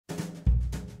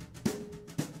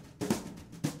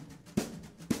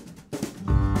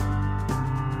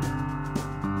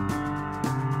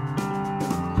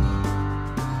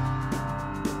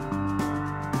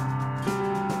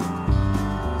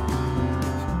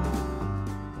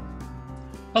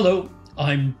Hello,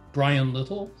 I'm Brian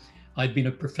Little. I've been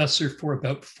a professor for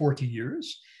about 40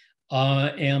 years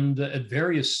and at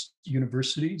various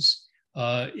universities,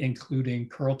 including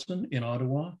Carleton in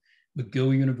Ottawa,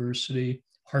 McGill University,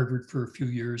 Harvard for a few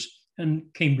years, and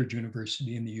Cambridge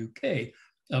University in the UK.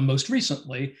 Most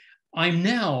recently, I'm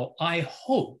now, I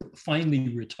hope,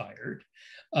 finally retired,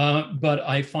 but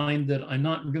I find that I'm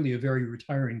not really a very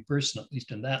retiring person, at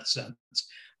least in that sense.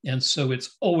 And so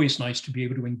it's always nice to be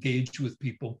able to engage with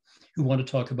people who want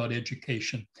to talk about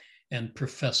education and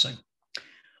professing.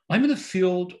 I'm in a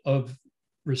field of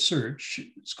research,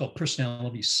 it's called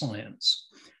personality science,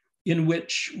 in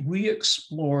which we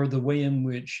explore the way in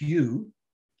which you,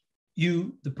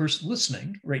 the person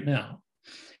listening right now,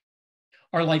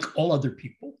 are like all other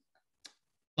people,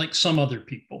 like some other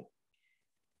people,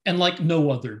 and like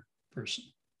no other person.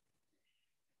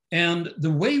 And the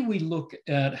way we look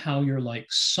at how you're like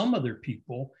some other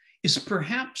people is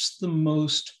perhaps the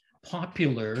most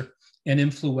popular and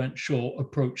influential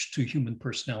approach to human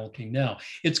personality now.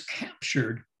 It's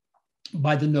captured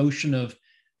by the notion of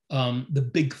the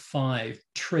big 5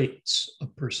 traits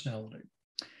of personality.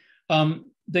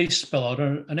 They spell out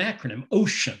an acronym,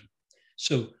 OCEAN.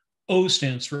 So O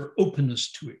stands for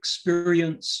openness to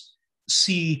experience,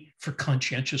 C for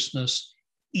conscientiousness,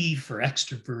 E for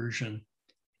extraversion,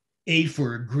 A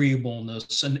for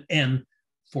agreeableness, and N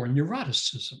for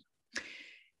neuroticism.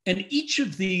 And each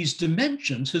of these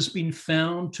dimensions has been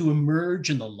found to emerge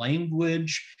in the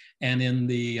language and in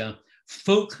the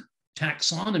folk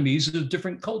taxonomies of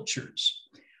different cultures.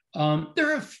 There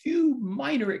are a few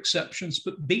minor exceptions,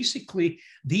 but basically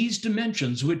these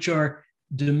dimensions, which are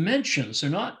dimensions, they're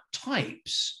not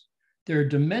types. They're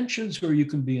dimensions where you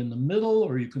can be in the middle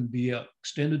or you can be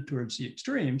extended towards the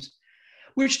extremes,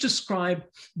 which describe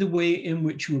the way in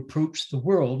which you approach the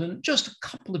world. And just a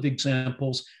couple of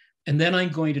examples, and then I'm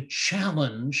going to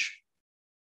challenge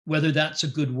whether that's a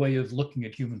good way of looking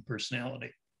at human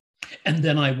personality. And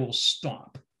then I will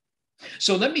stop.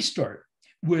 So let me start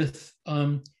with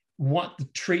what the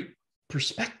trait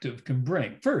perspective can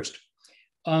bring. First,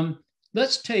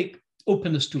 let's take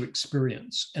openness to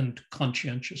experience and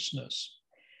conscientiousness.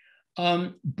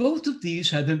 Both of these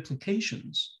have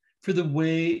implications for the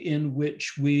way in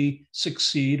which we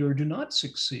succeed or do not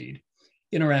succeed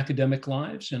in our academic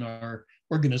lives, in our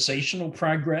organizational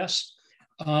progress,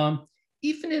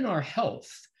 even in our health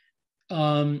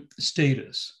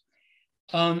status.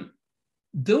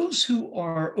 Those who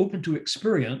are open to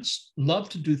experience love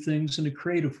to do things in a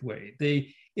creative way.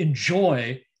 They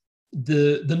enjoy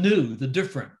the new, the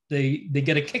different. They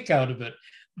get a kick out of it.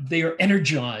 They are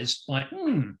energized by,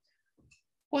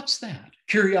 what's that?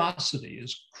 Curiosity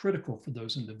is critical for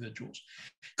those individuals.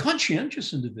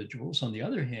 Conscientious individuals, on the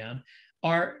other hand,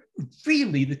 are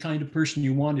really the kind of person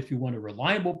you want if you want a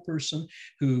reliable person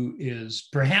who is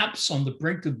perhaps on the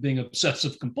brink of being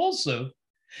obsessive compulsive,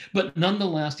 but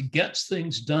nonetheless gets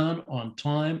things done on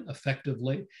time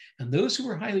effectively. And those who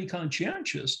are highly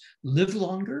conscientious live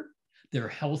longer, they're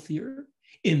healthier,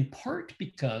 in part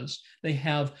because they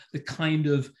have the kind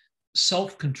of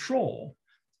self-control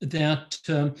that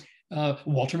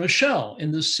Walter Mischel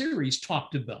in this series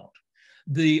talked about.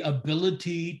 The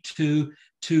ability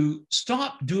to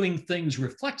stop doing things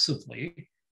reflexively,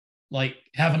 like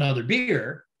have another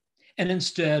beer, and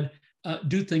instead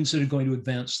do things that are going to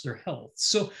advance their health.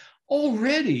 So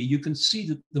already you can see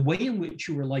that the way in which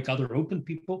you are like other open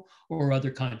people or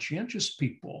other conscientious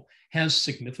people has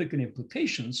significant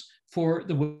implications for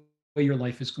the way your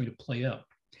life is going to play out.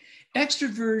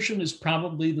 Extraversion is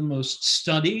probably the most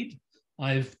studied.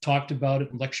 I've talked about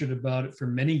it and lectured about it for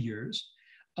many years.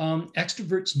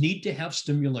 Extroverts need to have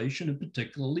stimulation, and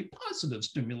particularly positive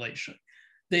stimulation.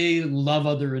 They love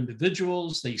other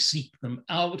individuals, they seek them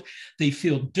out, they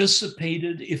feel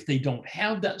dissipated if they don't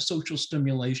have that social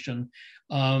stimulation.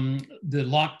 The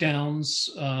lockdowns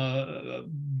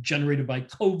generated by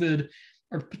COVID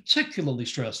are particularly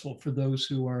stressful for those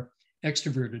who are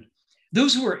extroverted.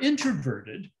 Those who are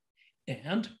introverted,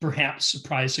 and perhaps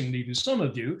surprisingly to some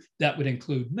of you, that would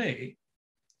include me,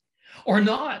 are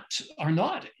not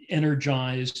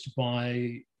energized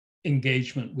by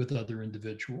engagement with other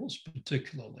individuals,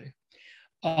 particularly.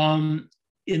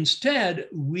 Instead,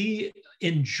 we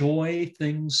enjoy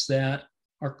things that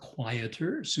are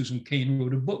quieter. Susan Cain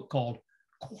wrote a book called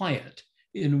Quiet,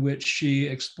 in which she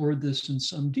explored this in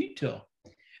some detail.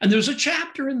 And there's a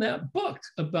chapter in that book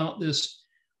about this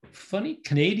funny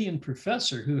Canadian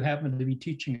professor who happened to be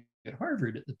teaching at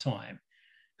Harvard at the time,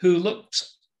 who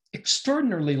looks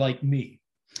extraordinarily like me.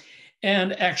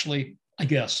 And actually, I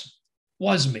guess,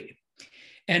 was me.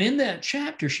 And in that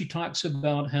chapter, she talks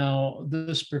about how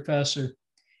this professor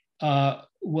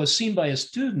was seen by his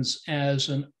students as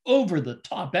an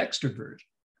over-the-top extrovert.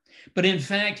 But in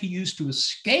fact, he used to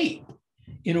escape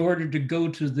in order to go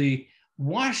to the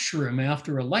washroom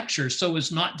after a lecture so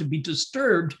as not to be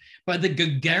disturbed by the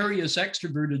gregarious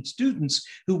extroverted students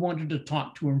who wanted to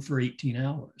talk to him for 18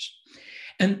 hours.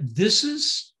 And this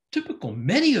is typical.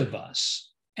 Many of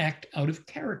us act out of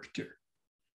character.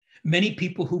 Many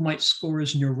people who might score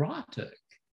as neurotic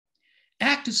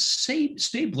act as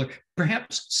stable,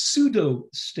 perhaps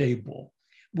pseudo-stable,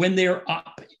 when they're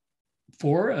up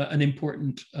for an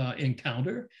important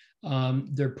encounter.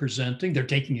 They're presenting, they're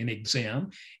taking an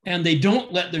exam, and they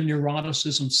don't let their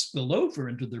neuroticism spill over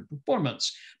into their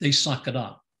performance. They suck it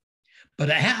up. But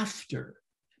after,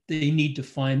 they need to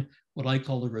find what I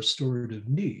call a restorative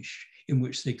niche in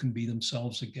which they can be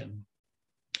themselves again.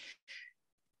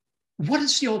 What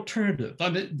is the alternative? I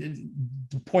mean,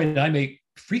 the point I make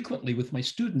frequently with my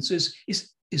students is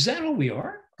that all we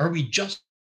are? Are we just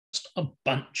a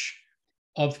bunch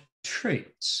of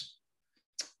traits?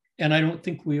 And I don't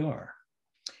think we are.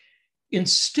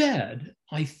 Instead,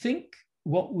 I think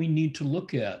what we need to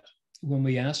look at when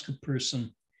we ask a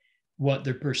person what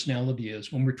their personality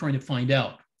is, when we're trying to find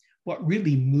out what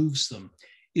really moves them,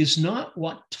 is not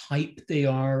what type they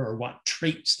are or what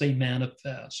traits they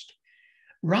manifest.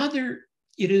 Rather,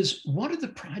 it is what are the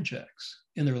projects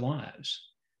in their lives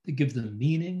that give them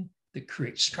meaning, that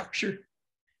create structure,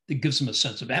 that gives them a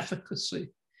sense of efficacy,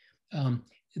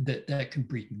 that can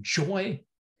breed joy.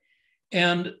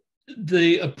 And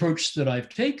the approach that I've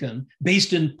taken,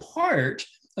 based in part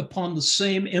upon the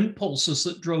same impulses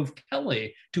that drove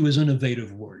Kelly to his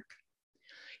innovative work,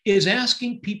 is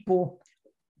asking people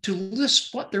to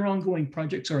list what their ongoing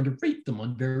projects are and to rate them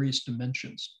on various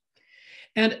dimensions.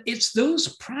 And it's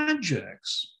those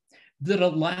projects that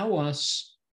allow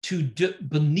us to dip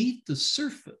beneath the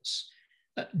surface.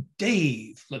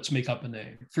 Dave, let's make up a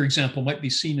name, for example, might be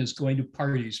seen as going to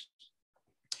parties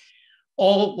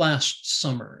all last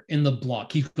summer in the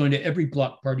block. He's going to every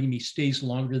block party and he stays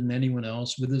longer than anyone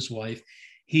else with his wife.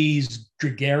 He's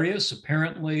gregarious,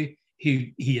 apparently.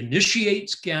 He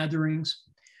initiates gatherings.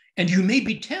 And you may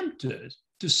be tempted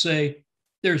to say,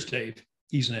 there's Dave,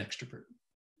 he's an extrovert.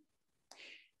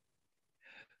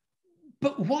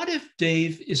 But what if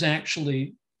Dave is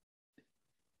actually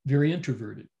very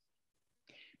introverted,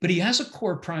 but he has a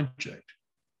core project?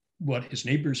 What his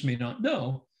neighbors may not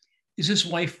know is his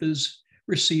wife has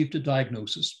received a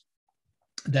diagnosis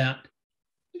that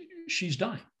she's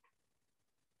dying.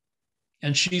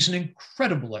 And she's an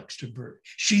incredible extrovert.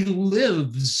 She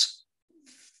lives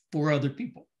for other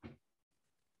people.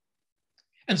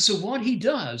 And so what he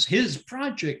does, his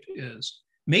project is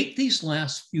make these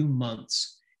last few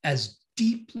months as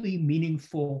deeply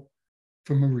meaningful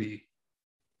for Marie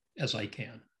as I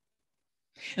can.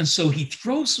 And so he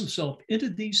throws himself into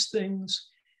these things.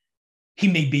 He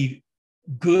may be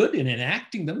good in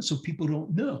enacting them so people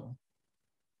don't know.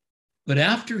 But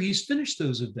after he's finished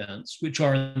those events, which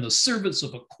are in the service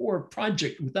of a core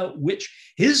project without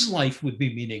which his life would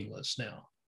be meaningless now,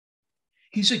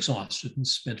 he's exhausted and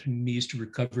spent and needs to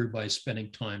recover by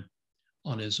spending time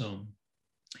on his own.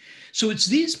 So it's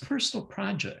these personal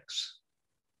projects,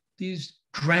 these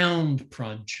ground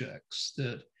projects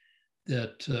that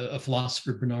a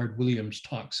philosopher, Bernard Williams,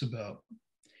 talks about,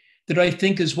 that I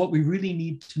think is what we really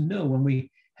need to know when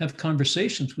we have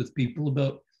conversations with people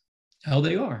about how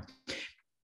they are.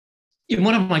 In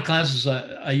one of my classes,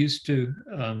 I used to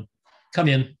come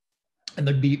in and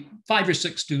there'd be 5 or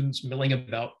 6 students milling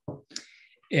about.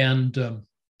 And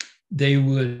they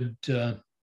would,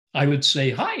 I would say,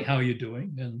 hi, how are you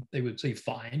doing? And they would say,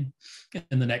 fine.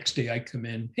 And the next day I come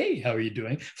in, hey, how are you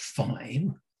doing?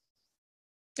 Fine.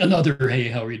 Another, hey,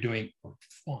 how are you doing?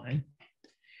 Fine.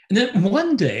 And then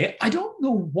one day, I don't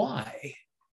know why,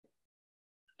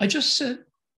 I just said,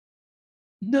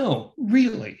 no,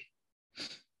 really,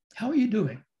 how are you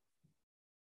doing?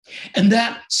 And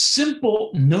that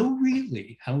simple, no,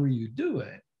 really, how are you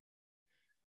doing,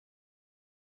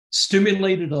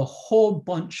 stimulated a whole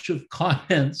bunch of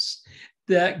comments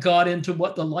that got into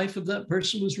what the life of that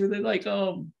person was really like.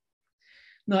 Oh,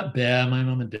 not bad. My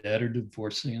mom and dad are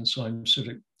divorcing. And so I'm sort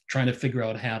of trying to figure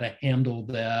out how to handle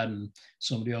that. And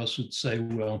somebody else would say,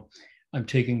 well, I'm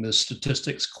taking this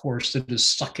statistics course that is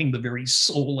sucking the very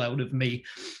soul out of me.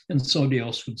 And somebody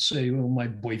else would say, well, my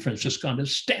boyfriend's just gone to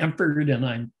Stanford and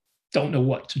I don't know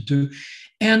what to do.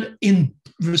 And in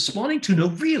responding to no,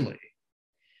 really,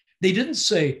 they didn't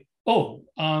say, oh,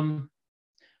 I'm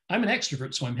an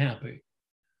extrovert, so I'm happy.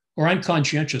 Or I'm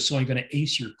conscientious, so I'm going to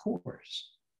ace your course.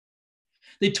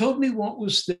 They told me what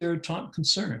was their top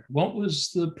concern. What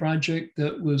was the project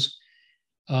that was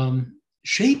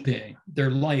shaping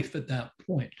their life at that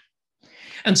point.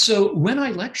 And so when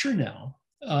I lecture now,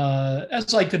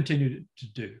 as I continue to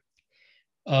do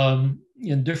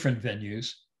in different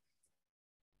venues,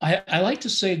 I like to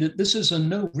say that this is a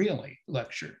no really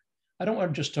lecture. I don't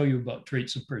want to just tell you about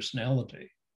traits of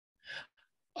personality.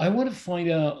 I want to find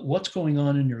out what's going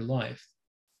on in your life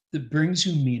that brings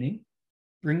you meaning,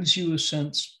 brings you a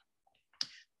sense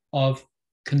of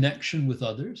connection with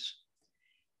others,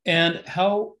 and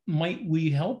how might we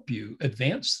help you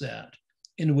advance that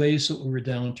in ways that will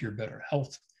redound to your better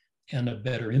health and a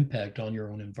better impact on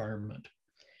your own environment.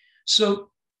 So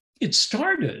it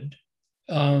started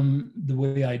the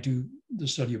way I do the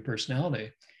study of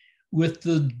personality with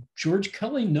the George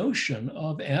Kelly notion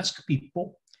of ask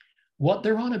people what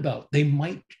they're on about. They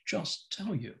might just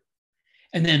tell you,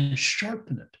 and then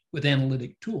sharpen it with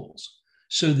analytic tools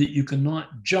so that you can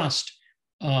not just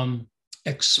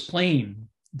explain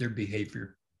their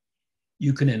behavior,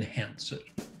 you can enhance it.